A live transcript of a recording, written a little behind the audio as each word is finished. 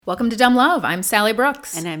Welcome to Dumb Love. I'm Sally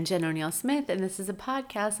Brooks. And I'm Jen O'Neill Smith, and this is a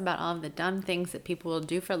podcast about all of the dumb things that people will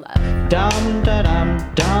do for love. Dum da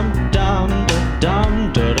dum dum dum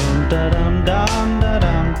dum da dum da dum dum da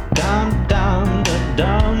dum dum dum da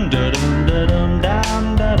dum da dum da dum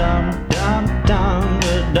dum da dum dum dum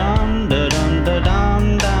da dum da dum da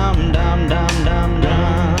dum dum dum dum dum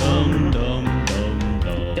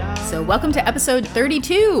dum dum. So welcome to episode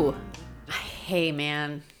 32. Hey,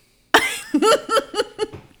 man.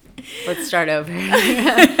 Let's start over.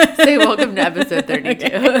 Say welcome to episode 32.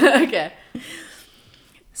 Okay.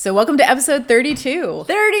 So welcome to episode 32.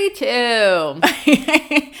 32.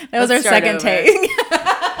 That was Let's our start second over. take.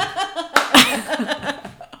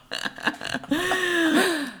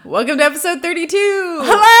 Welcome to episode 32.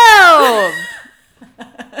 Hello.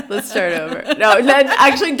 Let's start over. No,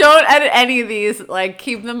 actually, don't edit any of these. Like,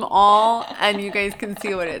 keep them all, and you guys can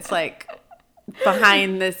see what it's like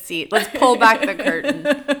behind the seat. Let's pull back the curtain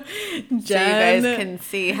so you guys can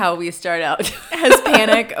see how we start out. Has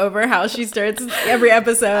panic over how she starts every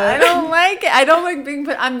episode. I don't like it. I don't like being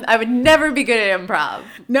put. I would never be good at improv.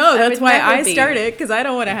 No, that's would why never I be. started, because I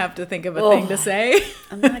don't want to have to think of a thing to say.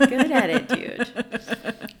 I'm not good at it, dude.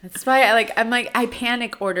 That's why I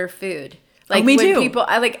panic order food. Like me when too. people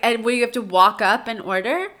and when you have to walk up and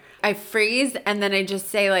order, I freeze and then I just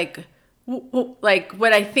say like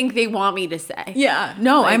what I think they want me to say. Yeah.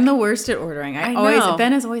 No, I'm the worst at ordering. I know.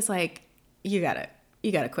 Ben is always like, you got to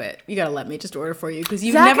quit. You got to let me just order for you, because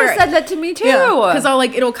you Zach never has said that to me too. Because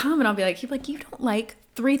it'll come and I'll be like, you don't like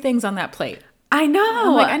 3 things on that plate. I know.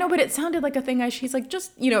 I'm like, I know, but it sounded like a thing. She's like,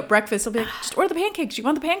 just, at breakfast, I'll be like, just order the pancakes. You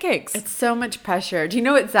want the pancakes? It's so much pressure. Do you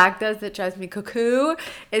know what Zach does that drives me cuckoo?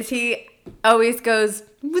 Is he always goes,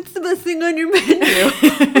 what's the best thing on your menu?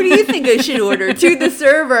 What do you think I should order? To the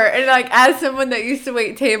server. And as someone that used to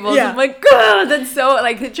wait tables, Yeah. I'm like, God, that's so,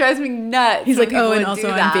 it drives me nuts. He's when like, people oh, and would also do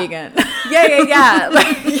I'm that. vegan.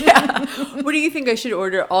 Yeah. What do you think I should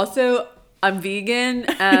order? Also, I'm vegan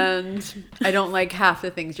and I don't like half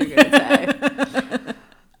the things you're going to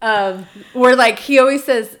say. Or he always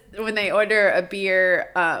says when they order a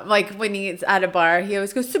beer, when he's at a bar, he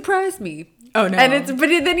always goes, surprise me. Oh, no. And but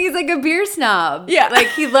then he's like a beer snob. Yeah.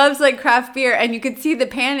 He loves craft beer, and you could see the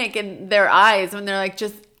panic in their eyes when they're like,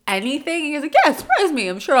 just anything. He's like, yeah, surprise me.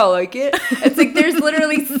 I'm sure I'll like it. It's like there's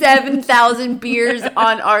literally 7,000 beers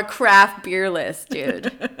on our craft beer list,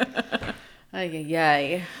 dude.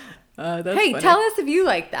 Ay. That's Hey, funny. tell us if you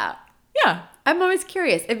like that. Yeah. I'm always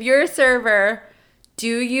curious. If you're a server,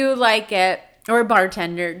 do you like it? Or a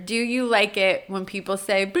bartender, do you like it when people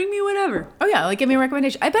say, bring me whatever? Oh, yeah. Give me a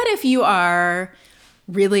recommendation. I bet if you are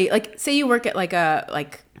really, say you work at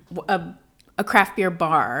a craft beer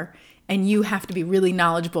bar, and you have to be really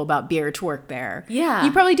knowledgeable about beer to work there. Yeah.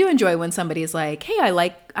 You probably do enjoy when somebody's like, hey, I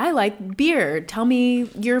like beer. Tell me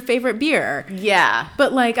your favorite beer. Yeah.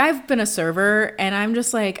 But I've been a server, and I'm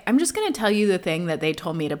just going to tell you the thing that they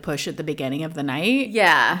told me to push at the beginning of the night.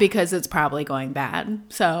 Yeah. Because it's probably going bad.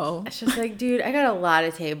 So It's just dude, I got a lot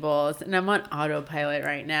of tables and I'm on autopilot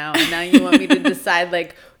right now. And now you want me to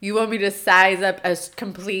decide, you want me to size up a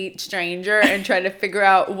complete stranger and try to figure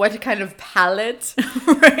out what kind of palate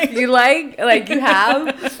you like you have.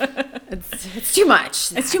 It's too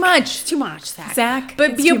much. it's too much. It's too much, Zach. Zach,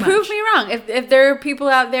 But it's you too prove much. me wrong. If there are people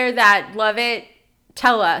out there that love it,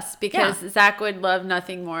 tell us, because Yeah. Zach would love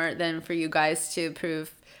nothing more than for you guys to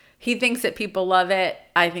prove. He thinks that people love it.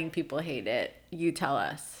 I think people hate it. You tell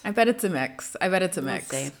us. I bet it's a mix.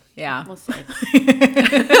 see. Yeah. We'll see.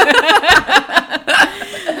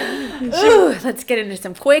 Ooh, let's get into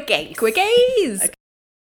some quickies. Quickies.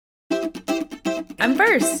 I'm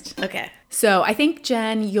first. Okay. So I think,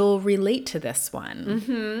 Jen, you'll relate to this one.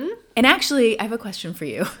 Mm-hmm. And actually, I have a question for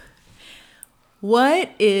you.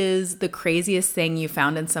 What is the craziest thing you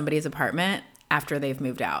found in somebody's apartment after they've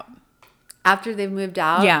moved out? After they've moved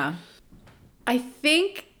out? Yeah. I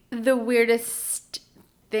think the weirdest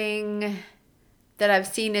thing that I've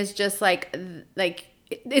seen is just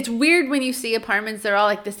it's weird when you see apartments, they're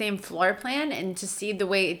all the same floor plan, and to see the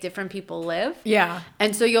way different people live. Yeah.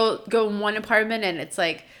 And so you'll go in one apartment and it's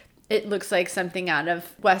it looks like something out of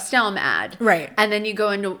West Elm ad. Right. And then you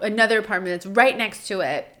go into another apartment that's right next to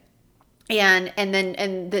it. And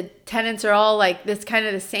the tenants are all this kind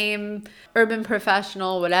of the same urban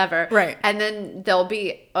professional, whatever. Right. And then there'll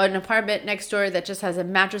be an apartment next door that just has a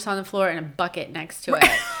mattress on the floor and a bucket next to it.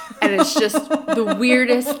 And it's just the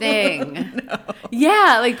weirdest thing. No.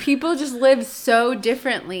 Yeah. People just live so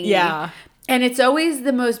differently. Yeah. And it's always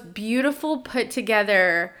the most beautiful put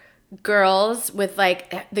together girls with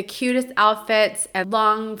like the cutest outfits and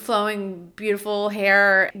long flowing beautiful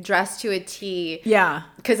hair dressed to a T. Yeah.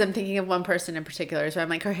 Because I'm thinking of one person in particular. So I'm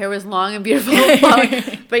like, her hair was long and beautiful and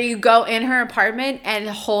flowing. But you go in her apartment and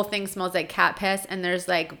the whole thing smells like cat piss and there's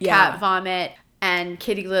like cat vomit and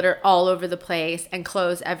kitty litter all over the place and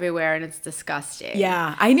clothes everywhere and it's disgusting.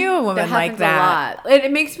 Yeah. I knew a woman like that. A lot.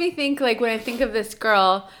 It makes me think like when I think of this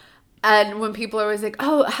girl and when people are always like,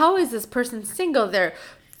 oh, how is this person single? They're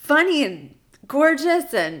funny and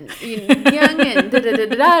gorgeous and young and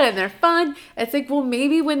da-da-da-da-da and they're fun. It's like, well,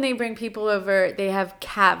 maybe when they bring people over, they have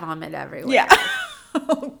cat vomit everywhere. Yeah.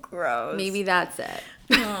 Oh, gross. Maybe that's it.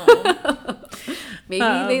 Oh. Maybe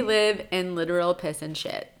they live in literal piss and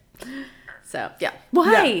shit. So, yeah.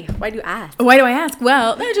 Why? Yeah. Why do you ask? Why do I ask?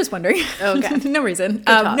 Well, I'm just wondering. Okay. No reason.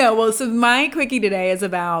 talk. No, well, so my quickie today is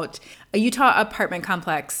about a Utah apartment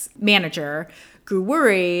complex manager grew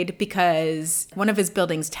worried because one of his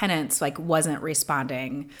building's tenants like wasn't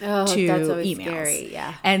responding to that's always emails. scary,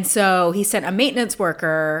 yeah. And so he sent a maintenance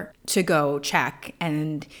worker to go check,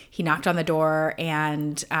 and he knocked on the door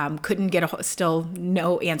and couldn't get still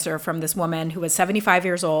no answer from this woman who was 75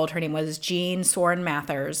 years old. Her name was Jean Soren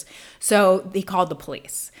Mathers. So he called the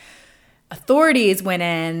police. Authorities went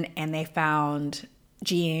in and they found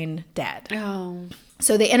Jean dead. Oh.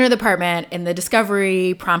 So they entered the apartment, and the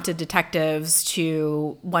discovery prompted detectives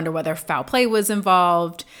to wonder whether foul play was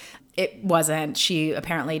involved. It wasn't. She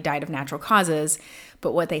apparently died of natural causes.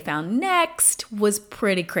 But what they found next was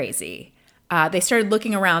pretty crazy. They started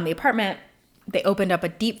looking around the apartment. They opened up a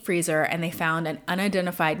deep freezer, and they found an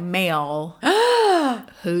unidentified male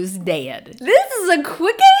who's dead. This is a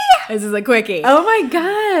quickie? This is a quickie. Oh my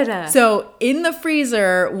God. So in the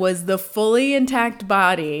freezer was the fully intact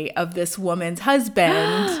body of this woman's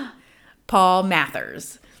husband, Paul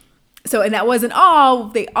Mathers. So, and that wasn't all.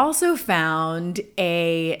 They also found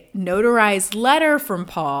a notarized letter from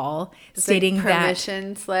Paul stating like that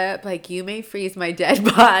permission slip, like you may freeze my dead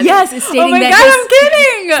body. yes, it's stating oh my that God, I'm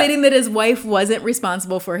kidding. Stating that his wife wasn't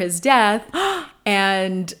responsible for his death,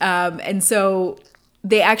 and so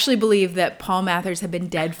they actually believe that Paul Mathers had been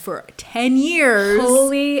dead for 10 years.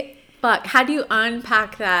 Holy fuck! How do you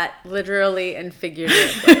unpack that literally and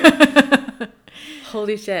figuratively?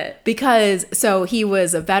 Holy shit! Because so he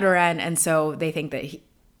was a veteran, and so they think that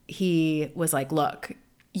he was like, look,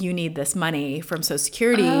 you need this money from Social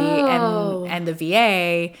Security and the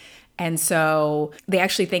VA. And so they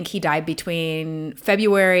actually think he died between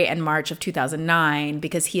February and March of 2009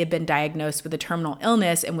 because he had been diagnosed with a terminal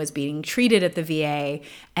illness and was being treated at the VA.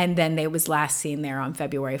 And then they was last seen there on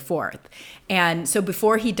February 4th. And so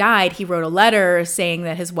before he died, he wrote a letter saying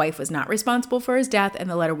that his wife was not responsible for his death. And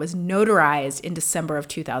the letter was notarized in December of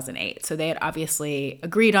 2008. So they had obviously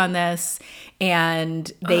agreed on this,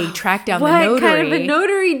 and they tracked down the notary. What kind of a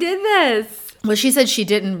notary did this? Well, she said she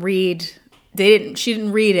didn't read. She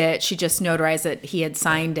didn't read it. She just notarized that he had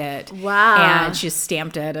signed it. Wow. And she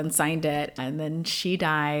stamped it and signed it. And then she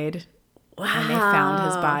died. Wow. And they found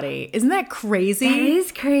his body. Isn't that crazy? That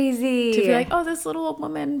is crazy. To be like, oh, this little old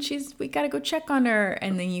woman, we got to go check on her.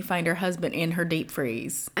 And then you find her husband in her deep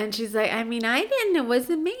freeze. And she's like, I mean, I didn't. It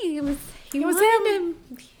wasn't me. It was him.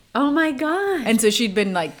 Oh my God. And so she'd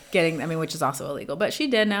been like getting, which is also illegal, but she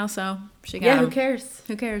did now. So she got him. Who cares?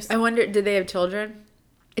 Who cares? I wonder, did they have children?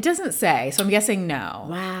 It doesn't say, so I'm guessing no.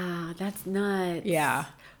 Wow, that's nuts. Yeah.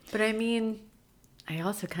 But I mean, I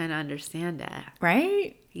also kind of understand that.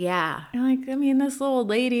 Right? Yeah. You're like, this little old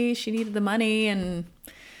lady, she needed the money, and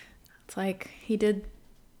it's like, he did,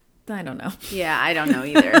 I don't know. Yeah, I don't know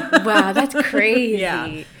either. Wow, that's crazy.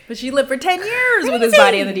 Yeah. But she lived for 10 years with his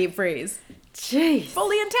body in the deep freeze. Jeez.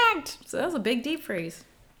 Fully intact. So that was a big deep freeze.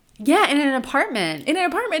 Yeah, in an apartment. In an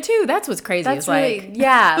apartment, too. That's what's crazy. That's really,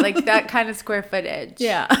 yeah, like that kind of square footage.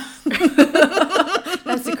 Yeah.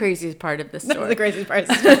 That's the craziest part of the story. That's the craziest part of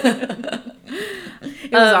the story.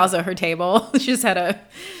 It was also her table. She just had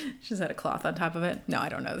a cloth on top of it. No, I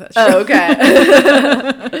don't know that. Oh,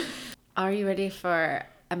 okay. Are you ready for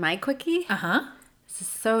my quickie? Uh-huh. This is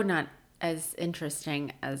so not as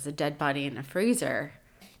interesting as a dead body in a freezer.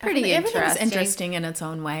 Pretty Everything's interesting in its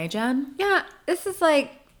own way, Jen. Yeah, this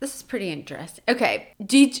is pretty interesting. Okay.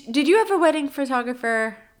 Did you have a wedding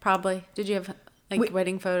photographer? Probably. Did you have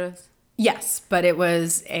wedding photos? Yes, but it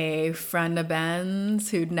was a friend of Ben's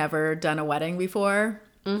who'd never done a wedding before.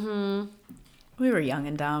 Mm-hmm. We were young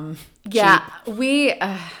and dumb. Yeah,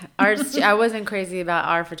 I wasn't crazy about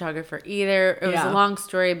our photographer either. It was a long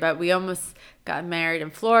story, but we almost got married in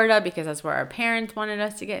Florida because that's where our parents wanted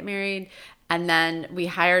us to get married. And then we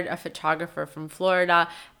hired a photographer from Florida.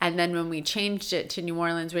 And then when we changed it to New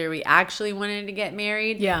Orleans, where we actually wanted to get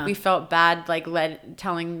married, we felt bad, like,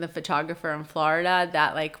 telling the photographer in Florida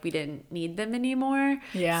that, like, we didn't need them anymore.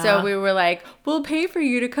 Yeah. So we were like, we'll pay for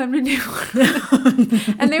you to come to New Orleans.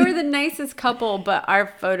 And they were the nicest couple, but our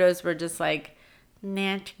photos were just, like,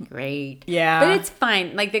 not great. Yeah. But it's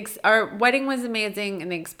fine. Like, our wedding was amazing,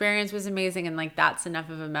 and the experience was amazing, and, like, that's enough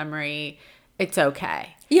of a memory. It's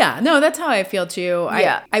okay. Yeah, no, that's how I feel too.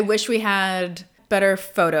 Yeah. I wish we had better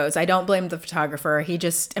photos. I don't blame the photographer. He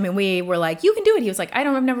just, I mean, we were like, you can do it. He was like,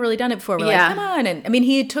 I've never really done it before. We're like, come on. And I mean,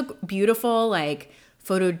 he took beautiful, like,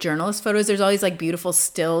 photojournalist photos. There's always, like, beautiful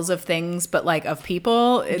stills of things, but, like, of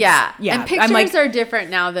people. Yeah. Yeah. And pictures are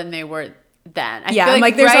different now than they were then. I feel I'm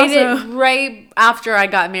like, there's right after I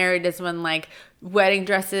got married is when, like, wedding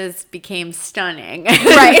dresses became stunning.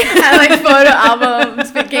 Right. And, like, photo albums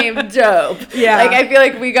became dope. Yeah. Like, I feel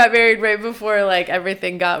like we got married right before, like,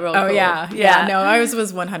 everything got real cool. Yeah. No, ours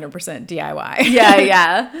was 100% DIY.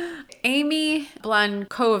 Yeah. Amy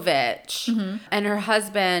Blunkovich and her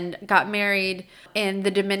husband got married in the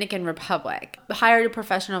Dominican Republic. Hired a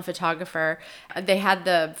professional photographer. They had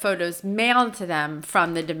the photos mailed to them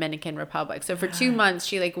from the Dominican Republic. So for 2 months,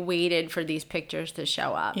 she, like, waited for these pictures to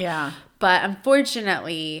show up. Yeah. But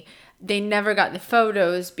unfortunately, they never got the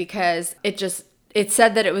photos because it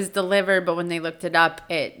said that it was delivered, but when they looked it up,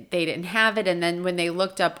 they didn't have it. And then when they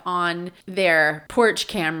looked up on their porch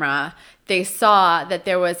camera, they saw that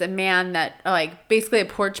there was a man that, like, basically a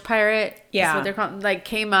porch pirate. Yeah. Is what they're called. Like,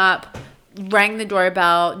 came up, rang the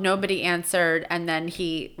doorbell, nobody answered, and then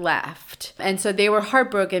he left. And so they were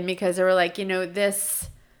heartbroken because they were like, this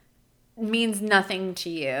means nothing to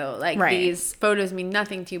you. Like, these photos mean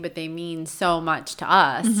nothing to you, but they mean so much to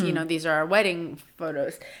us. These are our wedding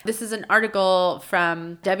photos. This is an article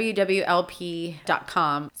from WWLP.com.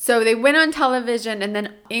 So they went on television, and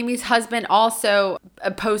then Amy's husband also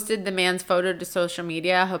posted the man's photo to social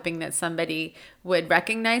media, hoping that somebody would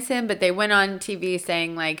recognize him. But they went on TV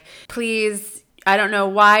saying, like, please, I don't know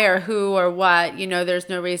why or who or what, there's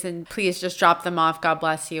no reason. Please just drop them off. God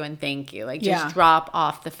bless you and thank you. Like, just drop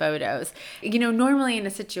off the photos. Normally in a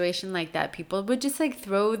situation like that, people would just, like,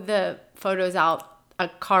 throw the photos out a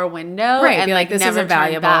car window. Right. And be like, this isn't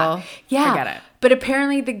valuable. Yeah. Forget it. But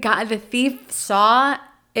apparently the thief saw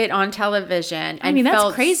it on television and that's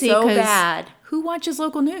felt crazy, so bad. Who watches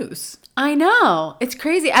local news? I know. It's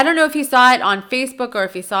crazy. I don't know if he saw it on Facebook or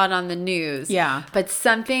if he saw it on the news. Yeah. But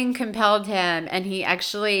something compelled him, and he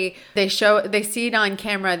actually, they see it on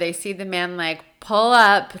camera. They see the man, like, pull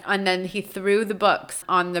up, and then he threw the books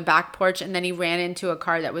on the back porch, and then he ran into a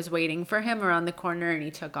car that was waiting for him around the corner, and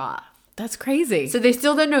he took off. That's crazy. So they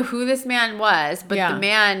still don't know who this man was, but the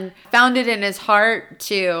man found it in his heart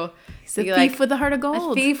to... He's a thief with a heart of A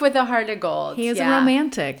gold. thief with a heart of gold. He is a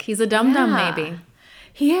romantic. He's a dum-dum maybe.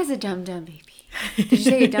 He is a dum-dum baby. Did you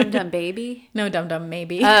say a dum-dum baby? No, dum-dum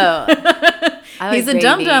maybe. Oh. He's a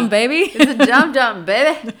dum-dum baby. He's a dum-dum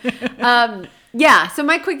baby. Yeah, so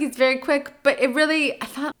my quickie is very quick, but I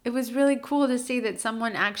thought it was really cool to see that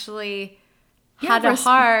someone actually had a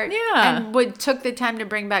heart and took the time to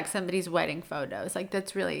bring back somebody's wedding photos. Like,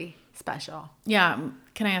 that's really special. Yeah.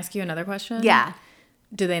 Can I ask you another question? Yeah.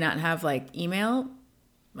 Do they not have, like, email?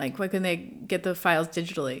 Like, why couldn't they get the files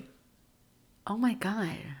digitally? Oh my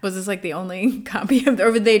God. Was this, like, the only copy of,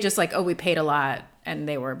 or were they just like, oh, we paid a lot and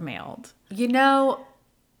they were mailed?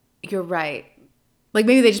 You're right. Like,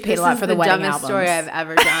 maybe they just paid a lot for the wedding dumbest albums. story I've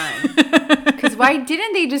ever done. Because why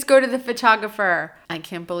didn't they just go to the photographer? I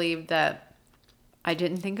can't believe that I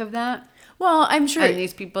didn't think of that. Well, I'm sure. And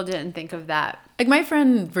these people didn't think of that. Like, my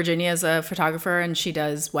friend Virginia is a photographer and she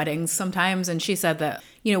does weddings sometimes. And she said that,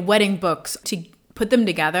 wedding books, to put them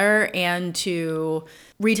together and to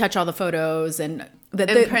retouch all the photos and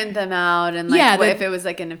print them out. And, like, what if it was,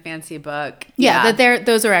 like, in a fancy book? Yeah,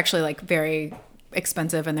 those are actually, like, very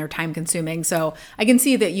expensive and they're time consuming. So I can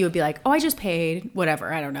see that you would be like, oh, I just paid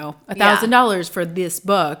whatever, I don't know, $1,000 for this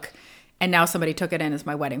book. And now somebody took it in as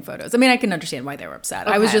my wedding photos. I mean, I can understand why they were upset.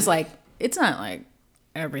 Okay. I was just like, it's not like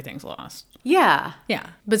everything's lost. Yeah. Yeah.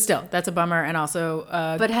 But still, that's a bummer. And also,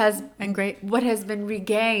 great. What has been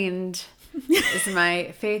regained is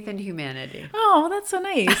my faith in humanity. Oh, that's so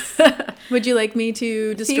nice. Would you like me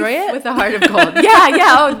to destroy it? With a heart of gold.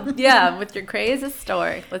 Yeah. With your crazy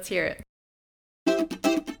story. Let's hear it.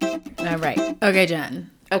 All right. Okay,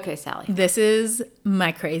 Jen. Okay, Sally. This is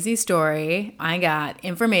my crazy story. I got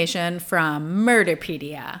information from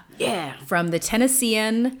Murderpedia. Yeah. From the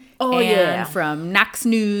Tennessean. From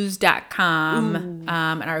KnoxNews.com.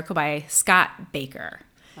 An article by Scott Baker.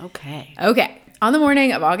 Okay. On the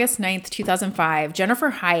morning of August 9th, 2005, Jennifer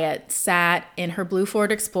Hyatt sat in her blue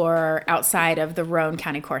Ford Explorer outside of the Roane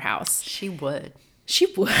County Courthouse. She would. She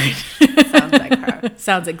would. Sounds like her.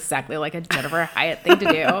 Sounds exactly like a Jennifer Hyatt thing to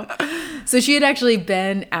do. So she had actually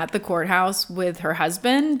been at the courthouse with her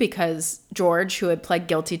husband because George, who had pled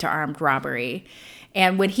guilty to armed robbery,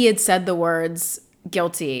 and when he had said the words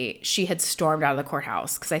guilty, she had stormed out of the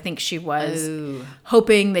courthouse because I think she was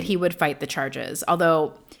hoping that he would fight the charges.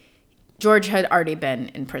 Although George had already been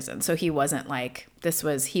in prison, so he wasn't like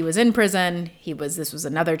he was in prison. This was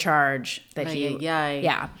another charge that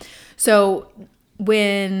yeah. So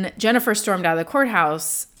when Jennifer stormed out of the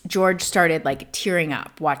courthouse, George started like tearing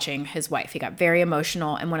up watching his wife. He got very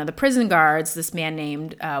emotional, and one of the prison guards, this man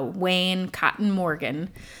named Wayne Cotton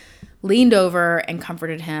Morgan, leaned over and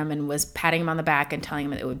comforted him and was patting him on the back and telling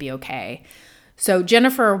him that it would be okay. So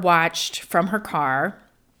Jennifer watched from her car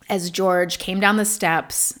as George came down the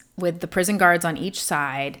steps with the prison guards on each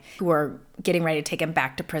side who were getting ready to take him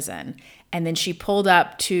back to prison. And then she pulled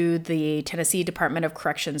up to the Tennessee Department of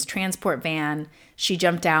Corrections transport van. She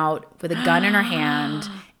jumped out with a gun in her hand,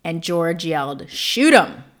 and George yelled, "Shoot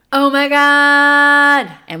him!" Oh my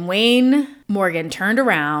God. And Wayne Morgan turned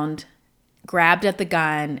around, grabbed at the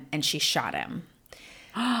gun, and she shot him.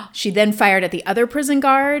 She then fired at the other prison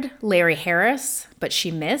guard, Larry Harris, but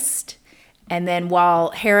she missed. And then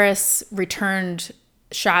while Harris returned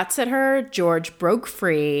shots at her, George broke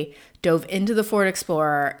free, dove into the Ford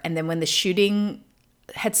Explorer, and then when the shooting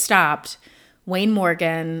had stopped, Wayne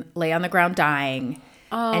Morgan lay on the ground dying,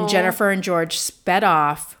 and Jennifer and George sped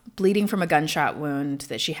off, bleeding from a gunshot wound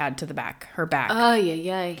that she had to her back. Oh,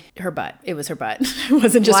 yeah. Her butt. It was her butt. It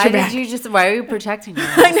wasn't just her back. Why are you protecting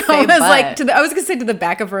her? I know. I was like, I was going to say to the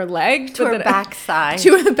back of her leg. To her backside.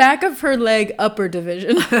 To the back of her leg, upper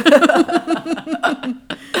division.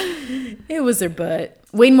 It was her butt.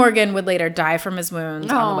 Wayne Morgan would later die from his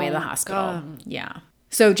wounds on the way to the hospital. God. Yeah.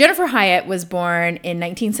 So Jennifer Hyatt was born in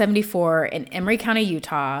 1974 in Emery County,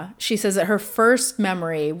 Utah. She says that her first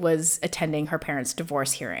memory was attending her parents'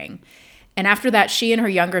 divorce hearing. And after that, she and her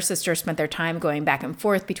younger sister spent their time going back and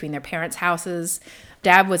forth between their parents' houses.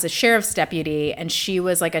 Dad was a sheriff's deputy, and she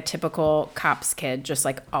was like a typical cop's kid, just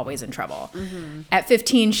like always in trouble. Mm-hmm. At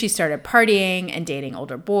 15, she started partying and dating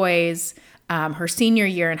older boys. Her senior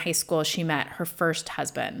year in high school, she met her first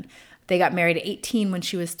husband. They got married at 18 when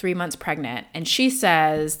she was 3 months pregnant. And she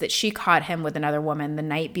says that she caught him with another woman the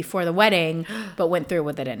night before the wedding, but went through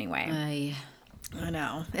with it anyway. I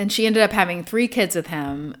know. And she ended up having 3 kids with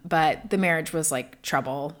him, but the marriage was like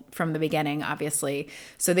trouble from the beginning, obviously.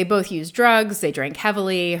 So they both used drugs. They drank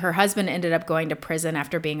heavily. Her husband ended up going to prison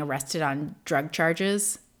after being arrested on drug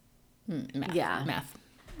charges. Meth. Yeah. Meth.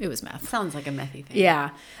 It was meth. Sounds like a methy thing. Yeah.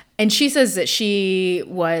 And she says that she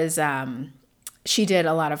was, she did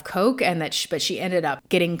a lot of coke but she ended up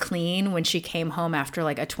getting clean when she came home after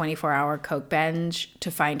like a 24-hour coke binge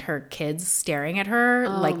to find her kids staring at her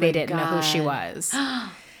like they didn't know who she was.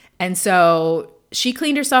 And so she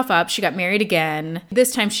cleaned herself up. She got married again.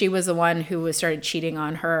 This time she was the one who started cheating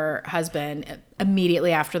on her husband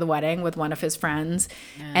immediately after the wedding with one of his friends.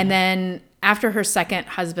 Yeah. And then after her second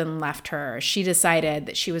husband left her, she decided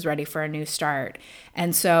that she was ready for a new start.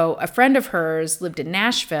 And so a friend of hers lived in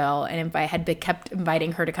Nashville and kept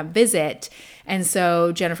inviting her to come visit. And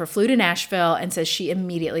so Jennifer flew to Nashville and says she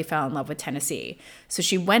immediately fell in love with Tennessee. So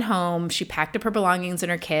she went home, she packed up her belongings and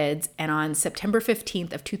her kids, and on September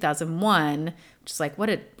 15th of 2001, which is like, what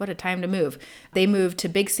a time to move, they moved to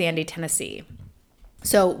Big Sandy, Tennessee.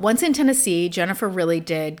 So once in Tennessee, Jennifer really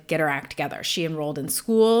did get her act together. She enrolled in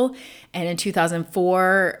school, and in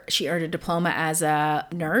 2004, she earned a diploma as a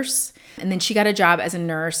nurse. And then she got a job as a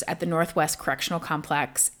nurse at the Northwest Correctional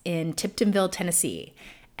Complex in Tiptonville, Tennessee.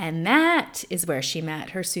 And that is where she met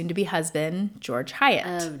her soon-to-be husband, George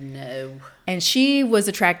Hyatt. Oh, no. And she was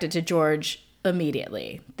attracted to George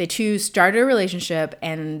immediately. The two started a relationship,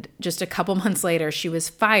 and just a couple months later, she was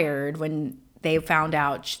fired when they found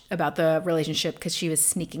out about the relationship because she was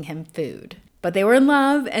sneaking him food. But they were in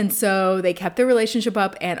love, and so they kept their relationship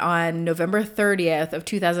up, and on November 30th of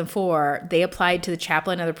 2004, they applied to the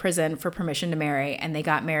chaplain of the prison for permission to marry, and they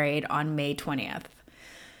got married on May 20th.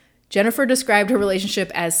 Jennifer described her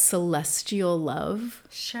relationship as celestial love.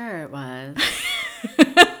 Sure it was.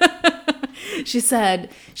 She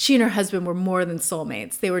said she and her husband were more than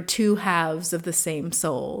soulmates. They were two halves of the same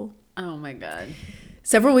soul. Oh, my God.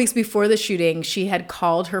 Several weeks before the shooting, she had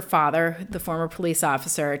called her father, the former police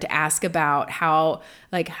officer, to ask about how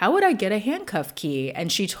would I get a handcuff key?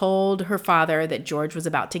 And she told her father that George was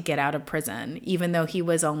about to get out of prison, even though he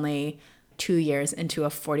was only 2 years into a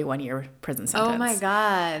 41-year prison sentence. Oh my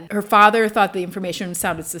God. Her father thought the information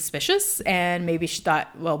sounded suspicious, and maybe she thought,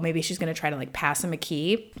 well, maybe she's going to try to like pass him a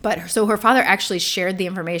key. So her father actually shared the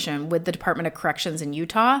information with the Department of Corrections in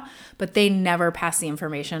Utah, but they never passed the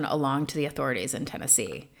information along to the authorities in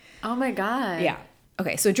Tennessee. Oh my God. Yeah.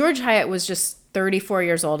 Okay, so George Hyatt was just 34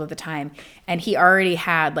 years old at the time, and he already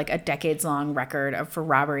had like a decades-long record for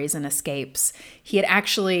robberies and escapes. He had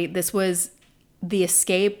actually, this was the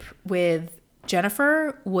escape with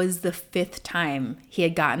Jennifer was the 5th time he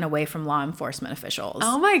had gotten away from law enforcement officials.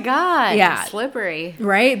 Oh my God. Yeah. Slippery.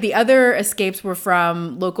 Right? The other escapes were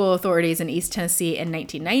from local authorities in East Tennessee in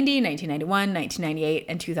 1990, 1991, 1998,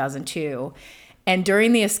 and 2002. And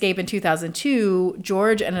during the escape in 2002,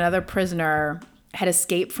 George and another prisoner had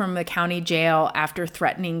escaped from the county jail after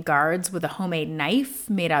threatening guards with a homemade knife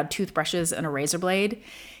made out of toothbrushes and a razor blade.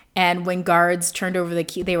 And when guards turned over the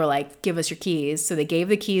key, they were like, give us your keys. So they gave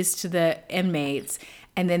the keys to the inmates,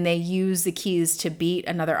 and then they used the keys to beat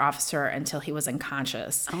another officer until he was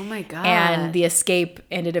unconscious. Oh my God. And the escape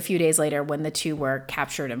ended a few days later when the two were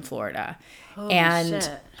captured in Florida. Holy and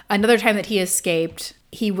shit. Another time that he escaped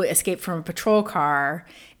escaped from a patrol car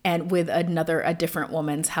and with a different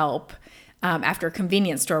woman's help after a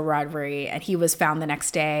convenience store robbery. And he was found the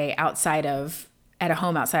next day at a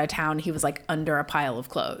home outside of town. He was like under a pile of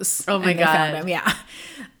clothes. Oh my and they God. found him. Yeah.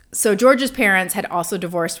 So George's parents had also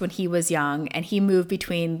divorced when he was young, and he moved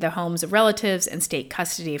between the homes of relatives and state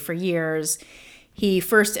custody for years. He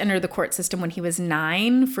first entered the court system when he was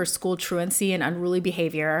 9 for school truancy and unruly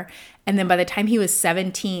behavior. And then by the time he was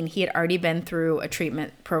 17, he had already been through a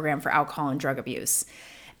treatment program for alcohol and drug abuse.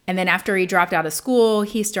 And then after he dropped out of school,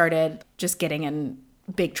 he started just getting in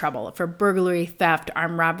big trouble for burglary, theft,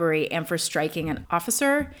 armed robbery, and for striking an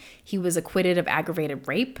officer. He was acquitted of aggravated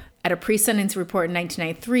rape. At a pre-sentence report in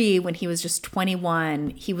 1993, when he was just 21,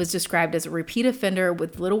 he was described as a repeat offender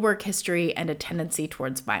with little work history and a tendency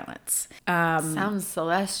towards violence. Sounds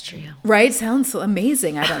celestial. Right? Sounds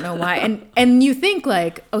amazing. I don't know why. And you think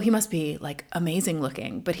like, oh, he must be like amazing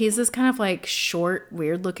looking, but he's this kind of like short,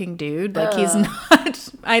 weird looking dude. Like he's not,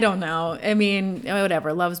 I don't know. I mean,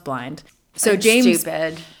 whatever. Love's blind. So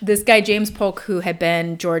this guy, James Polk, who had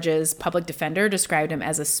been George's public defender, described him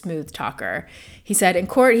as a smooth talker. He said, in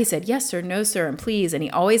court, he said, yes, sir, no, sir, and please. And he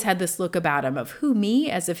always had this look about him of who, me,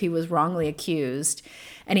 as if he was wrongly accused.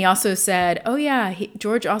 And he also said, oh, yeah,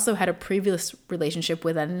 George also had a previous relationship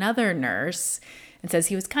with another nurse, and says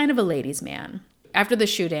he was kind of a ladies' man. After the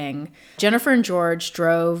shooting, Jennifer and George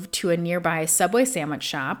drove to a nearby Subway sandwich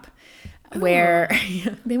shop where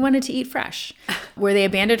they wanted to eat fresh, where they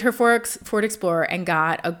abandoned her Ford Explorer and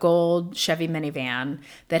got a gold Chevy minivan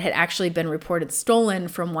that had actually been reported stolen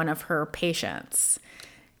from one of her patients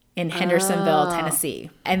in Hendersonville, Tennessee.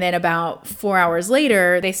 And then about 4 hours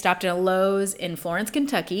later, they stopped at a Lowe's in Florence,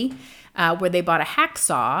 Kentucky, where they bought a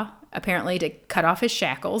hacksaw, apparently to cut off his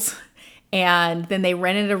shackles. And then they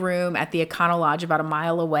rented a room at the Econo Lodge about a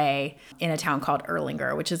mile away in a town called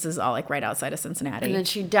Erlanger, which is all like right outside of Cincinnati. And then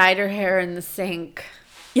she dyed her hair in the sink.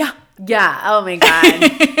 Yeah. Yeah. Oh my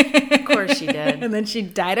God. Of course she did. And then she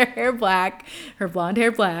dyed her hair black, her blonde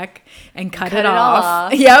hair black, and cut it off.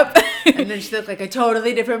 off. Yep. And then she looked like a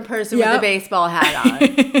totally different person with a baseball hat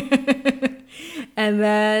on. And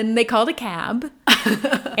then they called a cab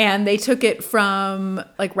and they took it from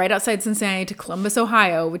like right outside Cincinnati to Columbus,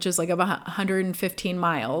 Ohio, which is like about 115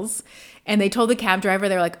 miles. And they told the cab driver,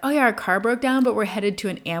 they're like, oh yeah, our car broke down, but we're headed to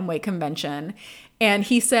an Amway convention. And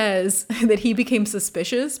he says that he became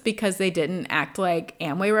suspicious because they didn't act like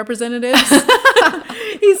Amway representatives.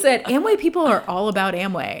 He said, Amway people are all about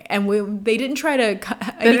Amway. And they didn't try to...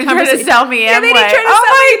 They didn't try to sell me Amway. Yeah, they didn't try to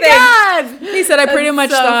sell anything. God. He said, I pretty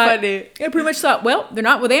much funny. thought, well, they're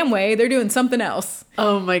not with Amway. They're doing something else.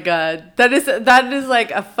 Oh my God. That is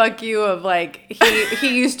like a fuck you of like,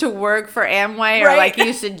 he used to work for Amway, or Right. like he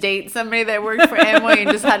used to date somebody that worked for Amway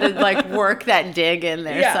and just had to like work that dig in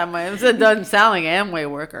there somewhere. It doesn't sound like Amway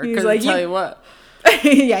worker. He's Because like, I tell you what.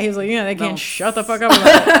 Yeah, he was like, they can't shut the fuck up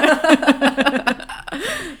about it.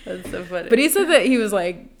 That's so funny. But he said that he was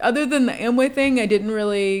like, other than the Amway thing, I didn't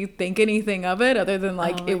really think anything of it, other than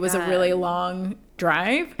like it was a really long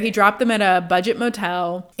drive. He dropped them at a budget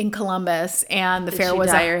motel in Columbus, and the fare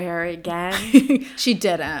was dye her hair again? She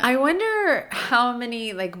didn't. I wonder how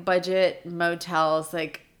many like budget motels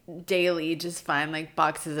like daily just find like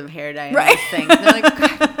boxes of hair dye and Right. these things. And they're like,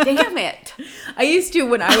 God damn it. I used to,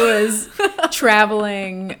 when I was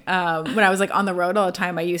traveling, when I was like on the road all the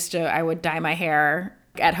time, I would dye my hair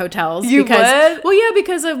at hotels. You because, would? Well, yeah,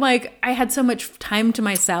 because I'm like, I had so much time to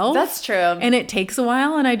myself. That's true. And it takes a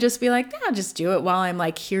while, and I'd just be like, I'll just do it while I'm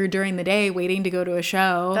like here during the day waiting to go to a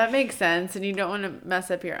show. That makes sense. And you don't want to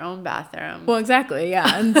mess up your own bathroom. Well, exactly,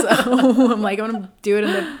 yeah. And so I'm like, I'm gonna do it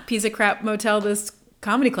in the piece of crap motel this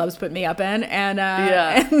comedy club's put me up in, and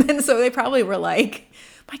and then so they probably were like,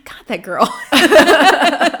 my God, that girl.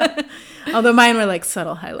 Although mine were like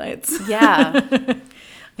subtle highlights. Yeah.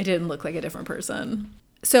 I didn't look like a different person.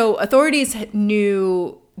 So authorities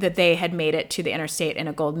knew that they had made it to the interstate in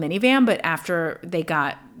a gold minivan, but after they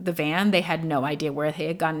got the van, they had no idea where they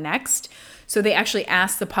had gone next. So they actually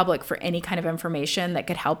asked the public for any kind of information that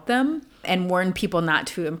could help them and warned people not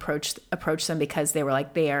to approach them because they were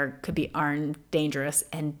like, could be armed, dangerous,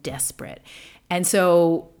 and desperate. And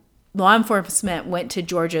so law enforcement went to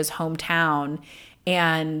George's hometown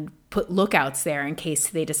and put lookouts there in case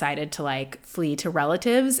they decided to like flee to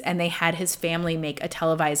relatives. And they had his family make a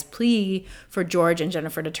televised plea for George and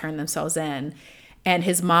Jennifer to turn themselves in. And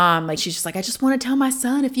his mom, like, she's just like, I just want to tell my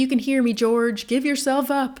son, if you can hear me, George, give yourself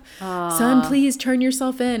up. Son, please turn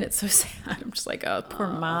yourself in. It's so sad. I'm just like, oh, poor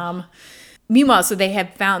mom. Meanwhile, so they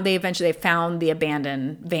eventually found the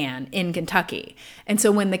abandoned van in Kentucky. And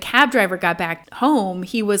so when the cab driver got back home,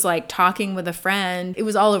 he was like talking with a friend. It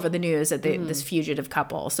was all over the news that this fugitive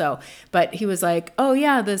couple. So, but he was like, oh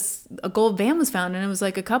yeah, a gold van was found and it was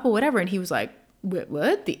like a couple, whatever. And he was like,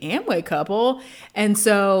 what? The Amway couple? And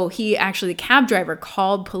so the cab driver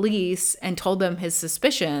called police and told them his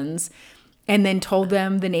suspicions. And then told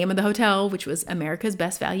them the name of the hotel, which was America's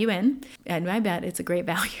Best Value Inn. And I bet it's a great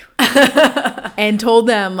value. And told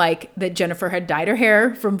them like that Jennifer had dyed her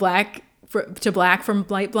hair from black to black from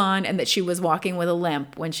light blonde, and that she was walking with a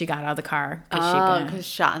limp when she got out of the car. Because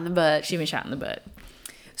shot in the butt. She'd been shot in the butt.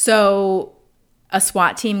 So a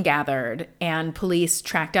SWAT team gathered, and police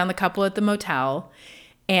tracked down the couple at the motel.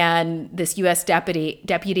 And this U.S.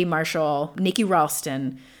 Deputy Marshal, Nikki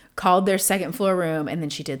Ralston, called their second floor room, and then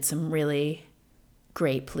she did some really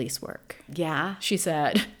great police work. Yeah. She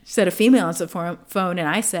said a female answered the phone, and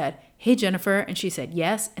I said, hey, Jennifer. And she said,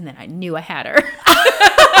 yes. And then I knew I had her.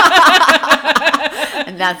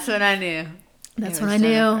 And that's when I knew. That's when I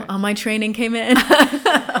knew. All my training came in.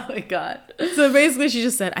 Oh my God. So basically she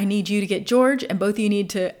just said, I need you to get George, and both of you need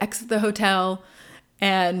to exit the hotel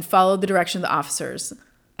and follow the direction of the officers.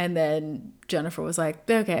 And then Jennifer was like,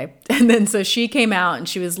 okay. And then so she came out and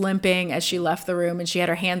she was limping as she left the room, and she had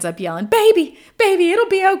her hands up yelling, baby, it'll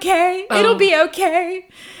be okay. It'll be okay.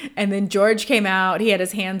 And then George came out. He had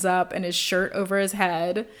his hands up and his shirt over his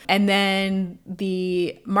head. And then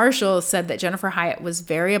the marshal said that Jennifer Hyatt was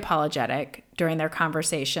very apologetic during their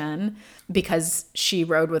conversation because she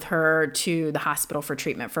rode with her to the hospital for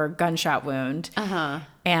treatment for a gunshot wound.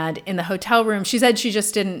 And in the hotel room,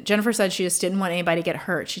 Jennifer said she just didn't want anybody to get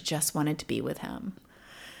hurt. She just wanted to be with him.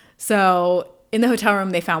 So in the hotel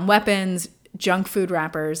room, they found weapons, junk food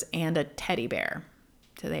wrappers, and a teddy bear.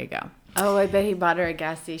 So there you go. Oh, I bet he bought her a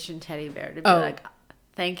gas station teddy bear to be like,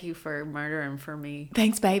 thank you for murdering for me.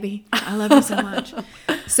 Thanks, baby. I love you so much.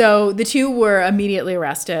 So the two were immediately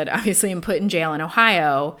arrested, obviously, and put in jail in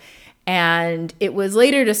Ohio. And it was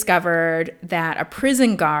later discovered that a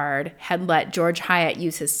prison guard had let George Hyatt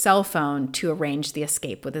use his cell phone to arrange the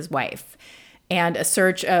escape with his wife. And a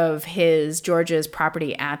search of George's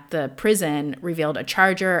property at the prison revealed a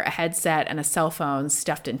charger, a headset, and a cell phone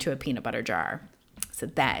stuffed into a peanut butter jar. So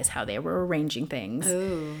that is how they were arranging things.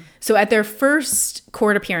 Ooh. So at their first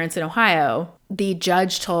court appearance in Ohio, the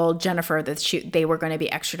judge told Jennifer that they were going to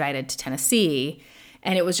be extradited to Tennessee.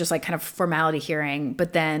 And it was just like kind of formality hearing.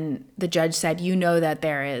 But then the judge said, that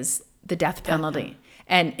there is the death penalty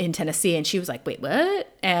and in Tennessee. And she was like, wait,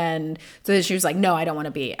 what? And so she was like, no, I don't want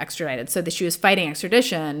to be extradited. So she was fighting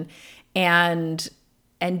extradition. And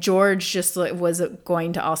George just was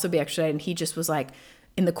going to also be extradited. And he just was like,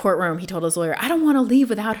 in the courtroom, he told his lawyer, I don't want to leave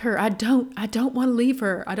without her. I don't want to leave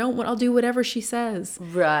her. I'll do whatever she says.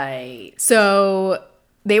 Right. So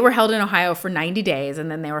they were held in Ohio for 90 days,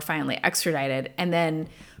 and then they were finally extradited. And then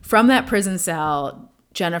from that prison cell,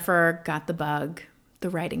 Jennifer got the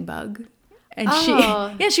writing bug. And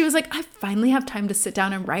she was like, I finally have time to sit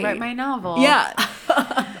down and write my novel. Yeah.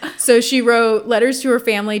 So she wrote letters to her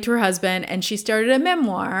family, to her husband, and she started a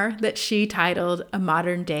memoir that she titled A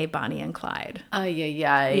Modern Day Bonnie and Clyde. Oh,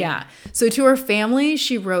 yeah. Yeah. So to her family,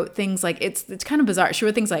 she wrote things like, it's kind of bizarre. She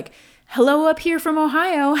wrote things like, hello up here from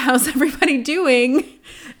Ohio. How's everybody doing?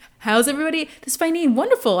 How's everybody? This is finding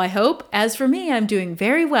wonderful, I hope. As for me, I'm doing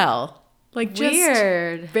very well. Like, just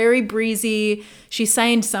weird. Very breezy. She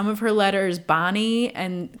signed some of her letters Bonnie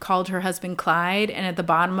and called her husband Clyde. And at the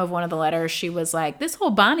bottom of one of the letters, she was like, this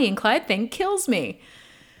whole Bonnie and Clyde thing kills me.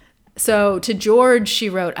 So to George, she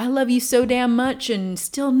wrote, "I love you so damn much, and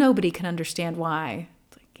still nobody can understand why."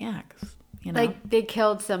 It's like, yeah, 'cause, you know, Like they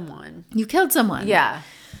killed someone. you killed someone. Yeah.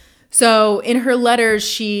 So in her letters,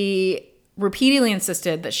 she repeatedly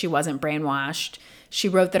insisted that she wasn't brainwashed. She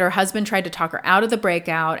wrote that her husband tried to talk her out of the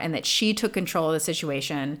breakout and that she took control of the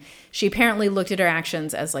situation. She apparently looked at her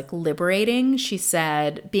actions as like liberating. She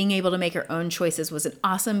said being able to make her own choices was an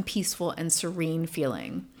awesome, peaceful, and serene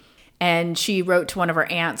feeling. And she wrote to one of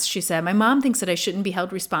her aunts, she said, "My mom thinks that I shouldn't be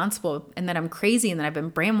held responsible and that I'm crazy and that I've been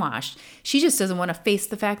brainwashed. She just doesn't want to face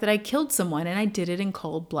the fact that I killed someone and I did it in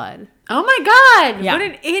cold blood." Oh my God. Yeah. What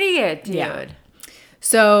an idiot, dude. Yeah.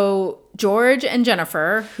 So George and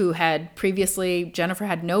Jennifer, who had previously, Jennifer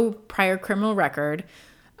had no prior criminal record,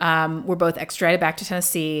 were both extradited back to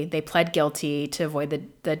Tennessee. They pled guilty to avoid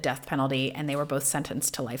the death penalty, and they were both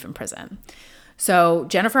sentenced to life in prison. So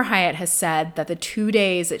Jennifer Hyatt has said that the 2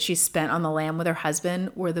 days that she spent on the lam with her husband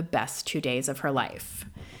were the best 2 days of her life.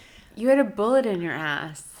 You had a bullet in your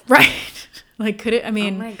ass. Right. Like, could it, I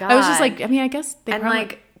mean, Oh my I was just God. like, I mean, I guess they And probably,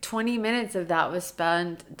 like 20 minutes of that was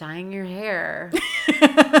spent dyeing your hair.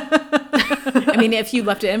 I mean, if you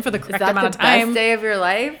left it in for the Is correct that amount the of time. best day of your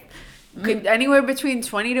life? Anywhere between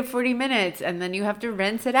 20 to 40 minutes, and then you have to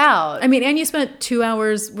rinse it out. I mean, and you spent 2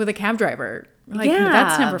 hours with a cab driver. Like, Yeah.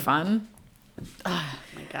 that's never fun. Oh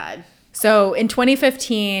my God. So in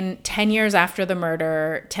 2015, 10 years after the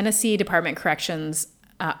murder, Tennessee Department of Corrections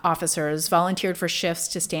officers volunteered for shifts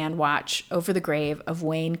to stand watch over the grave of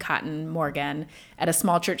Wayne Cotton Morgan at a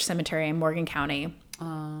small church cemetery in Morgan County.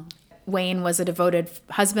 Wayne was a devoted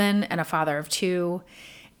husband and a father of 2.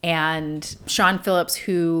 And Sean Phillips,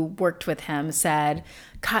 who worked with him, said,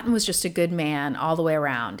 "Cotton was just a good man all the way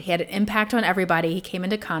around. He had an impact on everybody he came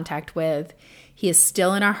into contact with. He is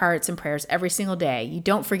still in our hearts and prayers every single day. You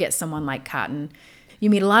don't forget someone like Cotton. You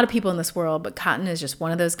meet a lot of people in this world, but Cotton is just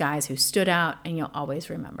one of those guys who stood out and you'll always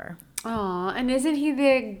remember." Oh, and isn't he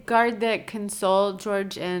the guard that consoled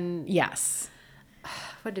George and... Yes.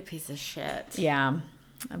 What a piece of shit. Yeah.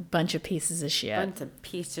 A bunch of pieces of shit. Bunch of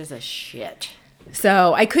pieces of shit.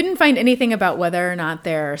 So I couldn't find anything about whether or not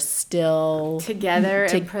they're still Together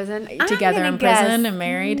in prison? together I'm in gonna prison guess and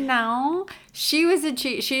married. No. She was a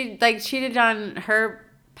cheat. She like cheated on her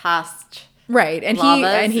past. Right. And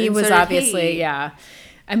Lavas, he and was so did obviously, he. yeah.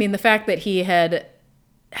 I mean, the fact that he had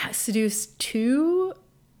seduced 2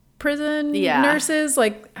 prison Yeah. nurses,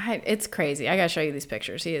 like, it's crazy. I got to show you these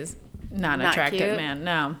pictures. He is not an Not attractive cute? man.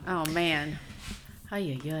 No. Oh, man.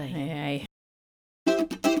 Ay, ay, ay. Hey.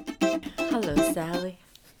 Hello, Sally.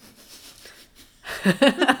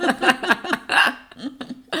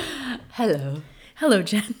 Hello. Hello,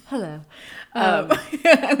 Jen. Hello.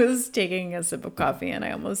 I was taking a sip of coffee and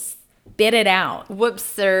I almost spit it out.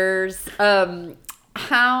 Whoopsers.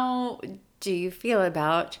 How do you feel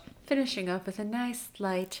about finishing up with a nice,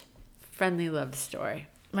 light, friendly love story?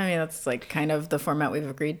 I mean, that's like kind of the format we've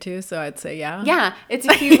agreed to, so I'd say yeah. Yeah, it's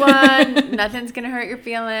a cute one. Nothing's gonna hurt your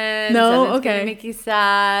feelings. No, Nothing's okay. gonna make you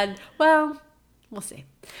sad. Well, we'll see.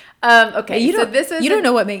 Okay, You so don't. this is you don't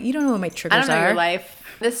know what my triggers I don't know are. your life.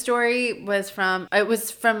 This story was from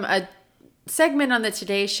a segment on the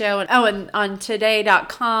Today Show. Oh, and on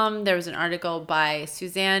today.com, there was an article by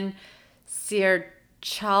Suzanne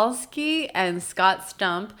Sierchalski and Scott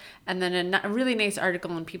Stump, and then a really nice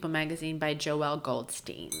article in People Magazine by Joelle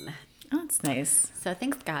Goldstein. Oh, that's nice. So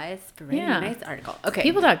thanks, guys, for reading Yeah. a nice article. Okay.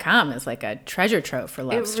 People.com is like a treasure trove for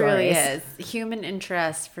love It stories. really is. Human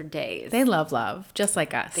interest for days. They love, just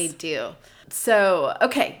like us. They do. So,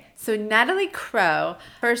 okay. So Natalie Crow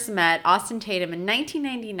first met Austin Tatum in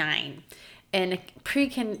 1999 in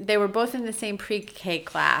they were both in the same pre-K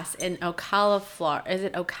class in Ocala, Florida. Is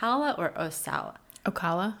it Ocala or Osala?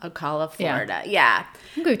 Ocala? Ocala, Florida. Yeah. I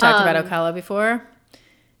think we've talked about Ocala before.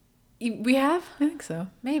 We have? I think so.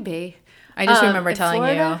 Maybe. I just remember in telling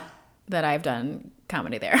Florida? you that I've done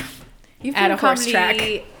comedy there. You've at done a horse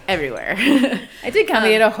comedy track. everywhere. I did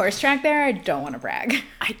comedy at a horse track there. I don't want to brag.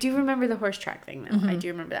 I do remember the horse track thing, though. Mm-hmm. I do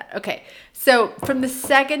remember that. Okay. So, from the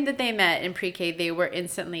second that they met in pre-K, they were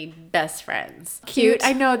instantly best friends. Cute.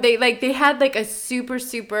 I know. They had like a super,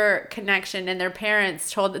 super connection, and their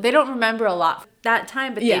parents they don't remember a lot that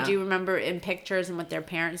time, but Yeah. they do remember in pictures and what their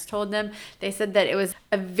parents told them. They said that it was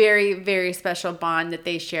a very, very special bond that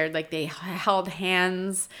they shared. Like, they held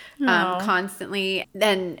hands constantly.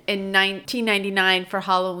 Then in 1999 for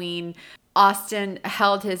Halloween, Austin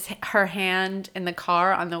held her hand in the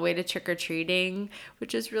car on the way to trick-or-treating,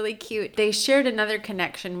 which is really cute. They shared another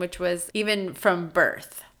connection, which was even from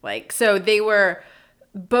birth. Like, so they were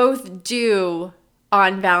both due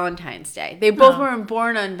on Valentine's Day. They both weren't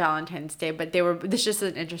born on Valentine's Day, but they were. This is just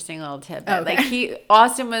an interesting little tidbit. Okay. Like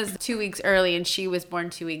Austin was 2 weeks early, and she was born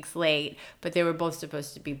 2 weeks late, but they were both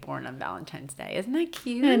supposed to be born on Valentine's Day. Isn't that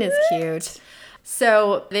cute? That is cute.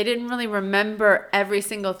 So they didn't really remember every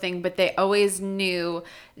single thing, but they always knew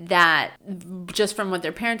that just from what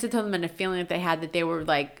their parents had told them and a feeling that they had, that they were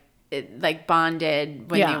like bonded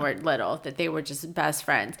when they were little, that they were just best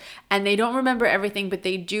friends. And they don't remember everything, but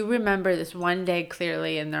they do remember this one day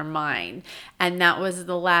clearly in their mind. And that was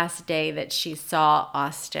the last day that she saw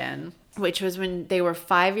Austin, which was when they were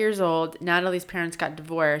 5 years old. Natalie's parents got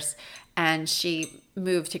divorced, and she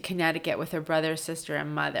moved to Connecticut with her brother, sister,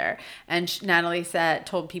 and mother. And Natalie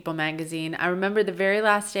told People magazine, "I remember the very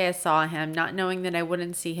last day I saw him, not knowing that I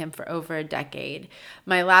wouldn't see him for over a decade.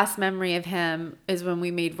 My last memory of him is when we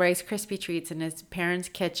made Rice Krispie treats in his parents'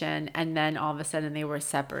 kitchen, and then all of a sudden they were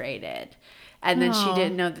separated. And then she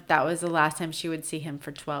didn't know that that was the last time she would see him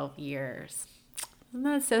for 12 years. Isn't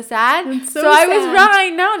that so sad? It's so I was sad. wrong. I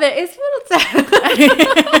know that it's a little sad.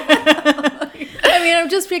 I mean, I'm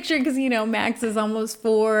just picturing because, Max is almost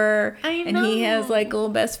 4. And he has like little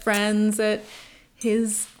best friends at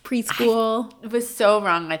his preschool. It was so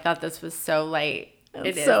wrong. I thought this was so late.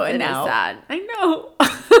 It is sad. I know.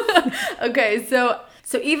 Okay, so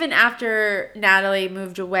even after Natalie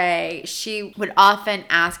moved away, she would often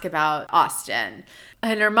ask about Austin.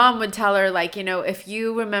 And her mom would tell her, like, if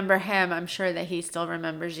you remember him, I'm sure that he still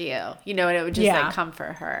remembers you. And it would just, like,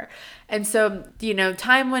 comfort her. And so,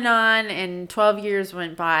 time went on and 12 years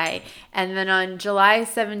went by. And then on July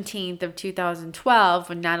 17th of 2012,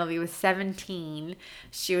 when Natalie was 17,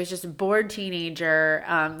 she was just a bored teenager,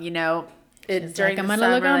 during I'm the gonna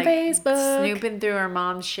look summer, on Facebook. snooping through her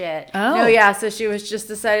mom's shit. Oh. No, yeah. So she was just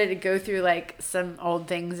decided to go through like some old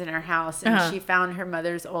things in her house, and she found her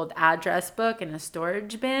mother's old address book in a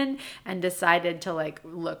storage bin and decided to like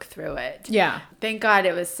look through it. Yeah. Thank God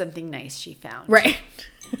it was something nice she found. Right.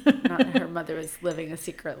 Not that her mother was living a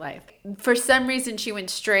secret life. For some reason, she went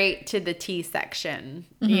straight to the T section.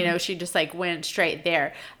 Mm-hmm. She just like went straight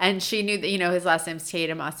there. And she knew that, his last name's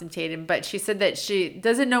Tatum, Austin Tatum. But she said that she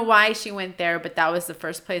doesn't know why she went there, but that was the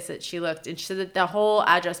first place that she looked. And she said that the whole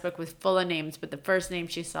address book was full of names, but the first name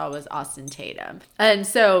she saw was Austin Tatum. And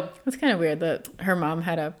so... It's kind of weird that her mom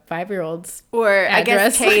had a 5-year-old's Or address. I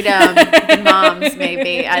guess Tatum, the moms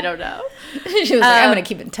maybe. I don't know. She was like, I'm going to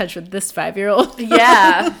keep in touch with this 5-year-old.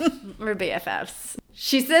 Yeah. We're BFFs.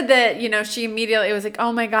 She said that, she immediately, it was like,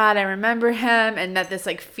 oh my God, I remember him. And that this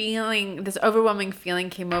like feeling, this overwhelming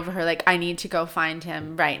feeling came over her. Like, I need to go find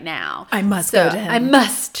him right now. I must go to him. I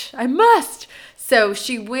must. So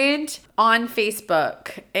she went on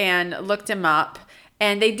Facebook and looked him up.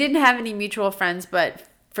 And they didn't have any mutual friends, but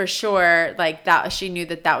for sure, like that, she knew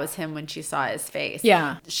that was him when she saw his face.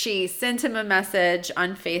 Yeah. She sent him a message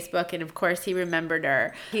on Facebook, and of course he remembered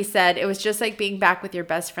her. He said, "It was just like being back with your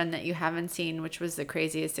best friend that you haven't seen, which was the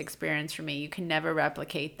craziest experience for me. You can never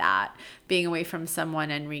replicate that, being away from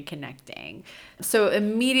someone and reconnecting." So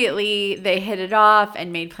immediately they hit it off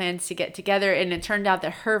and made plans to get together, and it turned out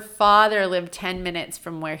that her father lived 10 minutes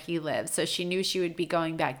from where he lived. So she knew she would be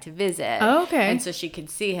going back to visit. Oh, okay. And so she could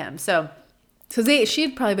see him. So she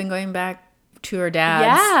had probably been going back to her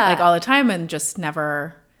dad's like all the time and just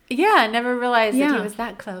never... Yeah, never realized that he was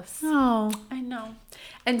that close. Oh. I know.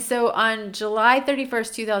 And so on July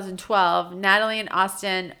 31st, 2012, Natalie and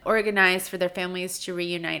Austin organized for their families to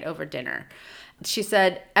reunite over dinner. She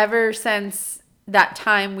said, ever since that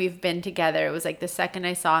time we've been together, it was like the second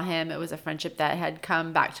I saw him, it was a friendship that had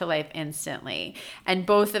come back to life instantly. And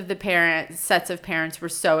both of the sets of parents were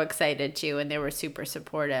so excited too, and they were super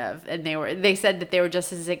supportive. And they said that they were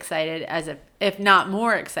just as excited as if not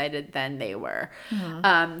more excited than they were.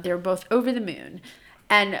 Mm-hmm. They were both over the moon.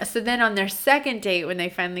 And so then on their second date, when they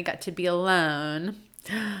finally got to be alone,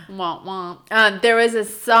 womp womp, there was a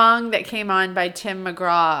song that came on by Tim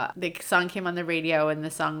McGraw. The song came on the radio, and the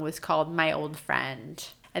song was called My Old Friend.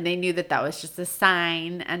 And they knew that was just a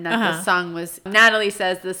sign, and that the song was, Natalie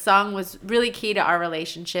says, the song was really key to our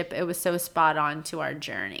relationship. It was so spot on to our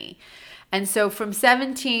journey. And so from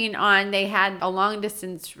 17 on, they had a long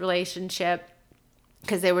distance relationship,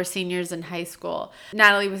 because they were seniors in high school.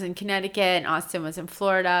 Natalie was in Connecticut and Austin was in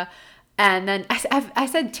Florida. And then I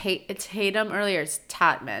said Tatum earlier. It's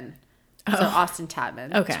Tatman. So Austin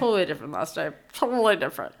Tatman. Okay. Totally different last name. Totally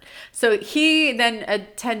different. So he then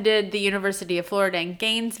attended the University of Florida in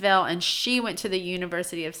Gainesville, and she went to the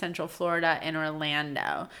University of Central Florida in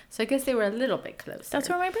Orlando. So I guess they were a little bit closer. That's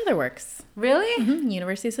where my brother works. Really? Mm-hmm.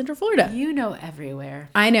 University of Central Florida. You know everywhere.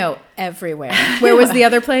 I know everywhere. Where was the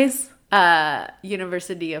other place?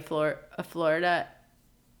 University of Florida.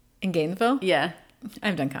 In Gainesville? Yeah.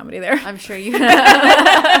 I've done comedy there. I'm sure you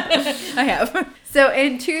I have. So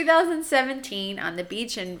in 2017 on the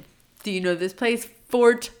beach in, do you know this place?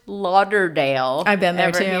 Fort Lauderdale. I've been there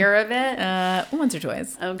Ever too. hear of it? Once or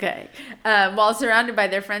twice. Okay. While surrounded by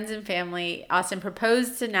their friends and family, Austin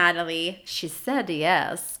proposed to Natalie. She said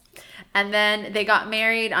yes. And then they got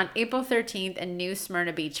married on April 13th in New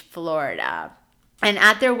Smyrna Beach, Florida. And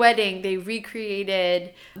at their wedding,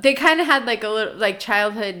 they kind of had like a little like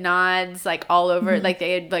childhood nods like all over. Like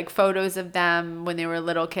they had like photos of them when they were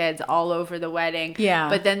little kids all over the wedding. Yeah.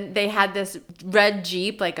 But then they had this red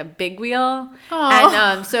Jeep, like a big wheel.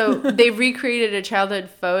 Aw. And so they recreated a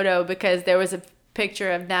childhood photo because there was a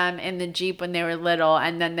picture of them in the Jeep when they were little,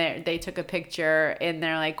 and then they took a picture in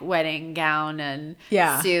their like wedding gown and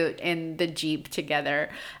suit in the Jeep together.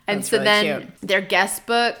 And That's so really then cute. their guest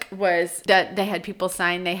book was that they had people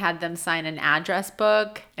sign. They had them sign an address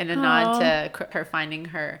book in a nod to her finding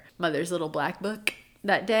her mother's little black book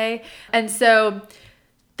that day. And so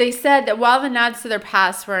they said that while the nods to their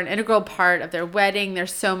past were an integral part of their wedding,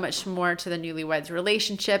 there's so much more to the newlyweds'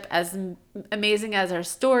 relationship. As amazing as our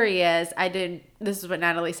story is, this is what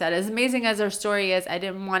Natalie said, as amazing as our story is, I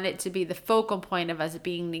didn't want it to be the focal point of us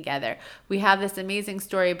being together. We have this amazing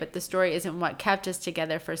story, but the story isn't what kept us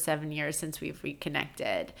together for 7 years since we've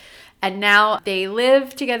reconnected. And now they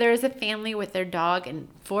live together as a family with their dog in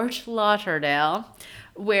Fort Lauderdale,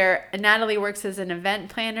 where Natalie works as an event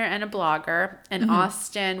planner and a blogger, and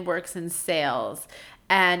Austin works in sales.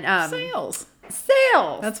 And Sales.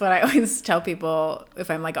 Sales. That's what I always tell people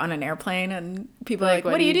if I'm like on an airplane and people are like,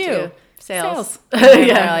 what do you do? Sales. And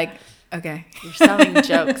Yeah. they're like, okay. You're selling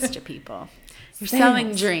jokes to people. You're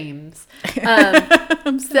selling dreams.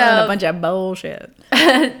 I'm selling a bunch of bullshit.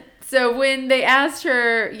 So when they asked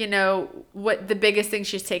her, what the biggest thing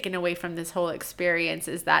she's taken away from this whole experience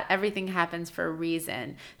is that everything happens for a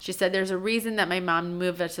reason. She said, there's a reason that my mom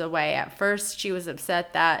moved us away. At first, she was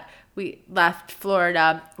upset that we left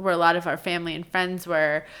Florida, where a lot of our family and friends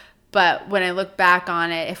were. But when I look back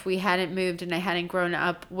on it, if we hadn't moved and I hadn't grown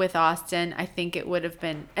up with Austin, I think it would have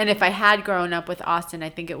been, and if I had grown up with Austin, I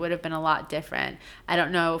think it would have been a lot different. I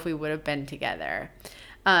don't know if we would have been together.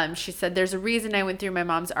 She said, there's a reason I went through my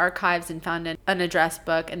mom's archives and found an address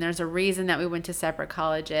book, and there's a reason that we went to separate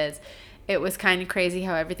colleges. It was kind of crazy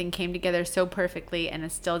how everything came together so perfectly, and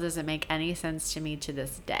it still doesn't make any sense to me to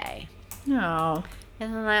this day. Oh,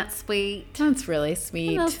 Isn't that sweet? that's really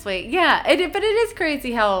sweet. Isn't that sweet? Yeah, but it is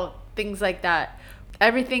crazy how things like that,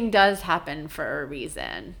 everything does happen for a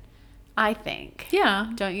reason, I think.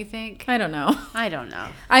 Yeah. Don't you think? I don't know. I don't know.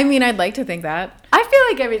 I mean, I'd like to think that. I feel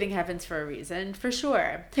like everything happens for a reason, for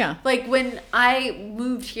sure. Yeah. Like when I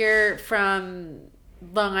moved here from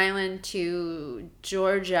Long Island to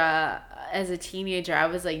Georgia as a teenager, I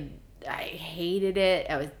was like, I hated it.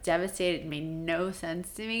 I was devastated. It made no sense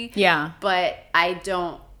to me. Yeah. But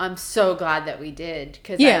I'm so glad that we did,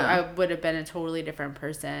 because Yeah. I would have been a totally different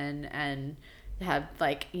person and have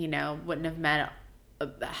wouldn't have met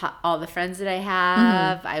all the friends that I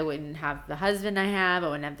have. Mm-hmm. I wouldn't have the husband I have. I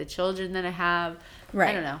wouldn't have the children that I have. Right.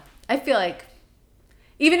 I don't know. I feel like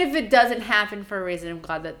even if it doesn't happen for a reason, I'm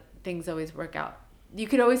glad that things always work out. You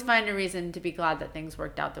could always find a reason to be glad that things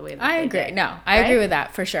worked out the way that I they agree. did. No, I Right? agree with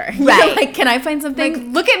that for sure. Right. Like, can I find something?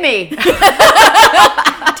 Like, look at me.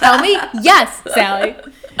 Tell me yes, Sally.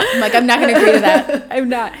 I'm like, I'm not going to agree to that. I'm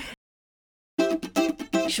not.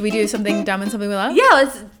 Should we do something dumb and something we love? Yeah,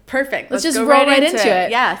 perfect. Let's just go roll right into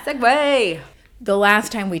it. Yeah, segue. The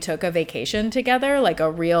last time we took a vacation together, like a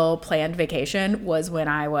real planned vacation, was when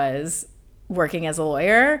I was working as a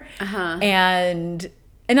lawyer. Uh-huh. And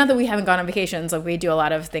not that we haven't gone on vacations. Like, we do a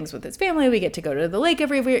lot of things with his family. We get to go to the lake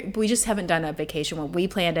every year. We just haven't done a vacation when we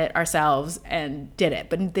planned it ourselves and did it.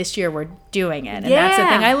 But this year we're doing it. And that's the Yeah.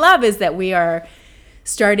 thing I love, is that we are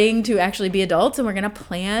starting to actually be adults, and we're going to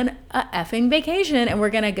plan a effing vacation, and we're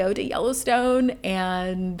going to go to Yellowstone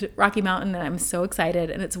and Rocky Mountain, and I'm so excited,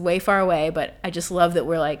 and it's way far away, but I just love that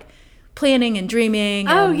we're like planning and dreaming.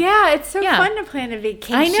 Oh, and yeah. It's so Yeah. fun to plan a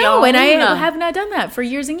vacation. I know, and I have not done that for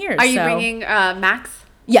years and years. Are you so- bringing Max?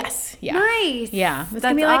 Yes. Yeah. Nice. Yeah. It's That's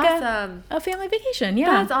going to be like awesome. a family vacation.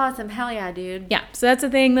 Yeah. That's awesome. Hell yeah, dude. Yeah. So that's the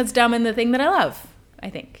thing that's dumb and the thing that I love, I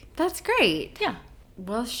think. That's great. Yeah.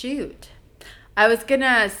 Well, shoot. I was going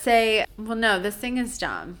to say, well, no, this thing is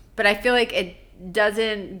dumb. But I feel like it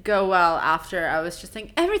doesn't go well after I was just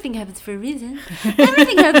saying, everything happens for a reason.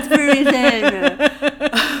 Everything happens for a reason.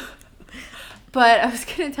 But I was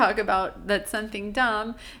going to talk about that something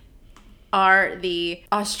dumb are the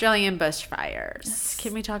Australian bushfires.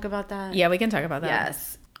 Can we talk about that? Yeah, we can talk about that.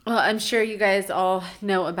 Yes. Well, I'm sure you guys all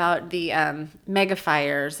know about the mega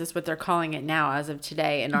fires, is what they're calling it now as of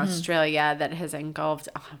today in Australia, that has engulfed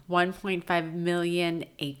 1.5 million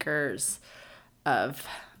acres of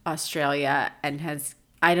Australia and has,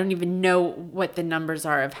 I don't even know what the numbers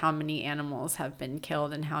are of how many animals have been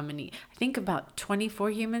killed and how many, I think about 24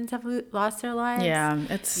 humans have lost their lives.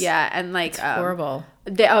 And like horrible.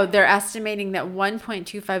 They're estimating that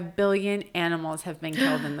 1.25 billion animals have been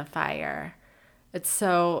killed in the fire. It's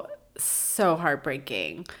so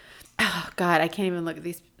heartbreaking. Oh God, I can't even look at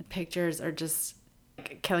these pictures. Are just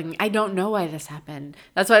killing me. I don't know why this happened.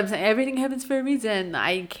 That's why I'm saying everything happens for a reason.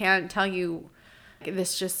 I can't tell you.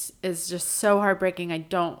 This just is just so heartbreaking.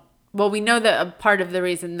 We know that a part of the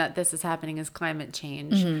reason that this is happening is climate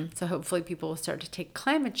change. So hopefully people will start to take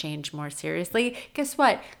climate change more seriously. Guess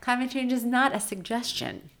what? Climate change is not a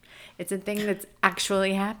suggestion. It's a thing that's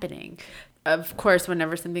actually happening. Of course,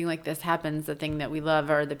 whenever something like this happens, the thing that we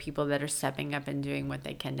love are the people that are stepping up and doing what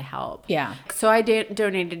they can to help. Yeah. So I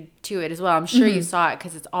donated to it as well. I'm sure you saw it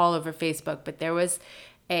because it's all over Facebook. But there was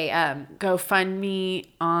a GoFundMe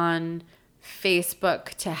on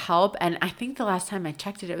Facebook to help, and I think the last time I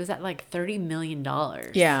checked it was at like $30 million.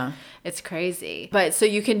 Yeah, it's crazy. But so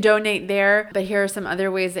you can donate there, but here are some other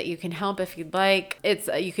ways that you can help if you'd like. It's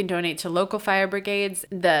you can donate to local fire brigades,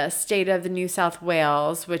 the state of the New South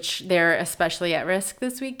Wales, which they're especially at risk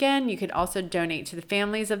this weekend. You could also donate to the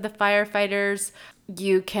families of the firefighters.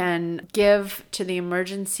 You can give to the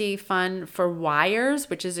emergency fund for WIRES,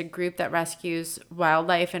 which is a group that rescues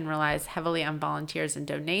wildlife and relies heavily on volunteers and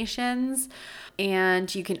donations.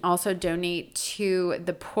 And you can also donate to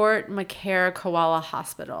the Port Macquarie Koala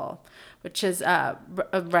Hospital, which is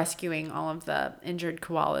rescuing all of the injured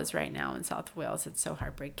koalas right now in South Wales. It's so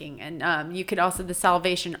heartbreaking. And you could also, the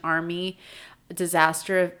Salvation Army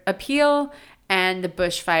Disaster Appeal and the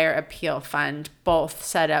Bushfire Appeal Fund, both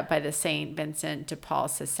set up by the St. Vincent de Paul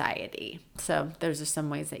Society. So those are some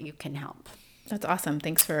ways that you can help. That's awesome.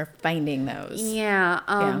 Thanks for finding those. Yeah.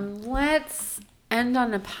 Let's end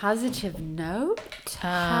on a positive note.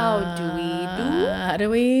 How do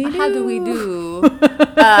we do?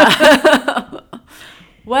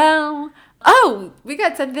 Well, we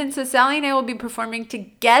got something. So Sally and I will be performing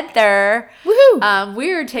together. Woohoo!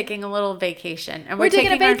 We're taking a little vacation, and we're taking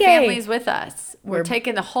taking a our vacay. families with us. We're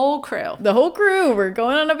taking the whole crew. The whole crew. We're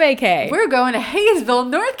going on a vacay. We're going to Hayesville,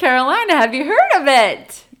 North Carolina. Have you heard of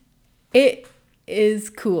it? It is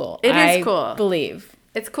cool. It is I cool. believe.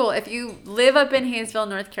 It's cool. If you live up in Hayesville,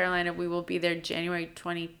 North Carolina, we will be there January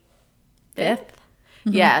 25th.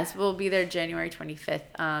 Yes, we'll be there January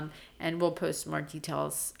 25th. And we'll post more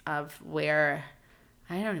details of where.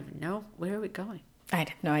 I don't even know. Where are we going? I have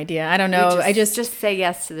no idea. I don't know. I just say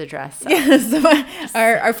yes to the dress. So. Yes.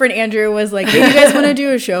 Our friend Andrew was like, "Hey, you guys want to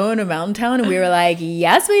do a show in a mountain town?" And we were like,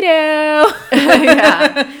 "Yes, we do."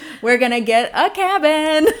 Yeah. We're gonna get a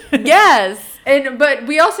cabin. Yes. But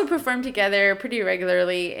we also perform together pretty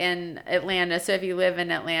regularly in Atlanta. So if you live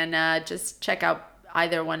in Atlanta, just check out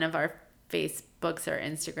either one of our Facebooks or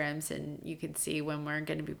Instagrams, and you can see when we're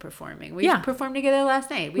going to be performing. We performed together last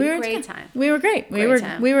night. We had a great time. We were great. We were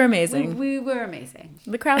amazing. We were amazing.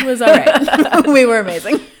 The crowd was all right. We were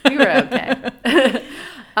amazing. We were okay.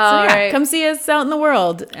 All right. Come see us out in the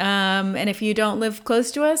world. And if you don't live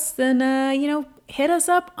close to us, then hit us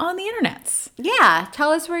up on the internets. Yeah,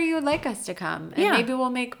 tell us where you would like us to come, and maybe we'll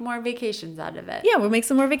make more vacations out of it. Yeah, we'll make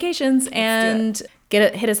some more vacations. And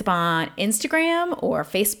hit us up on Instagram or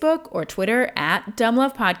Facebook or Twitter at Dumb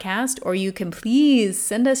Love Podcast, or you can please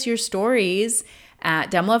send us your stories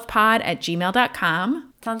at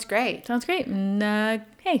dumblovepod@gmail.com. Sounds great. And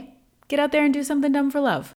hey, get out there and do something dumb for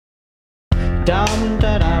love. Dum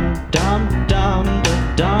da dum dum dum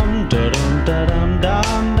da dum da dum da dum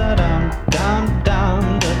dum